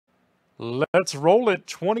Let's roll it.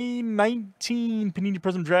 2019 Panini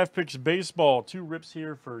Prizm Draft Picks Baseball. 2 rips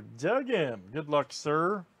here for Duggan. Good luck,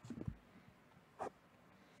 sir.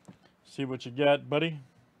 See what you got, buddy.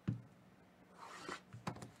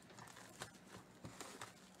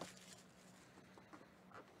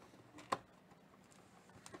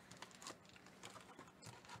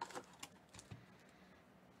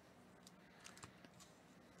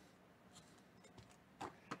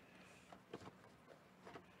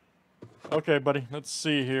 Okay, buddy, let's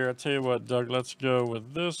see here. I'll tell you what, Doug, let's go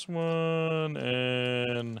with this one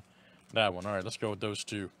and that one. All right, let's go with those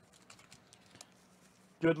two.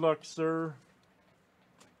 Good luck, sir.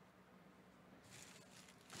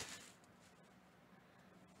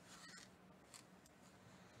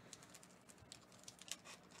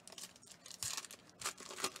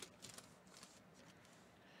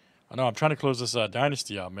 I know, I'm trying to close this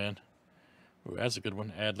Dynasty out, man. Ooh, that's a good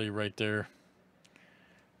one. Adley right there.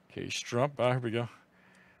 Okay, Strump. Here we go.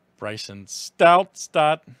 Bryson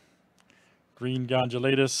Stott. Green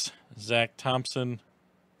Gondolatus. Zach Thompson.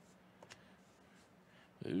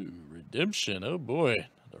 Ooh, Redemption. Oh, boy.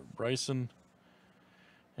 Another Bryson.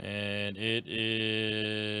 And it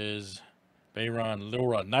is Bayron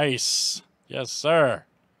Lora. Nice. Yes, sir.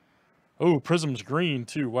 Oh, Prizm's green,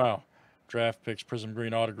 too. Wow. Draft Picks, Prizm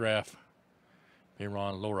green autograph.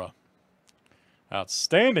 Bayron Lora.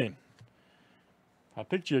 Outstanding. I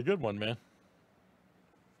picked you a good one, man.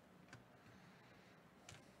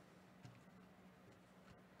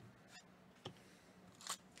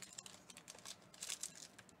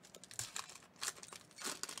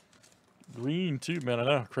 Green, too, man. I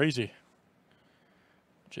know. Crazy.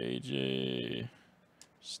 JJ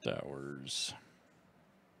Stowers.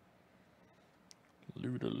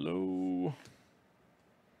 Ludalow.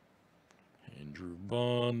 Andrew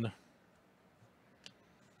Bunn.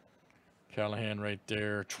 Callahan right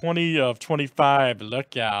there. 20 of 25.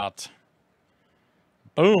 Look out.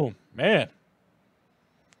 Boom. Man.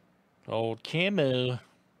 Old camo.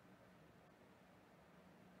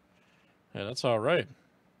 Yeah, that's all right.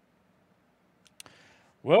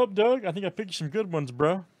 Well, Doug, I think I picked you some good ones,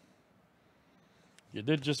 bro. You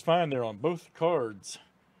did just fine there on both cards.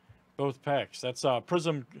 Both packs. That's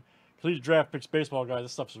Prizm Collegiate Draft Picks Baseball, guys.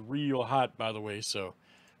 This stuff's real hot, by the way, so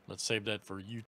let's save that for you.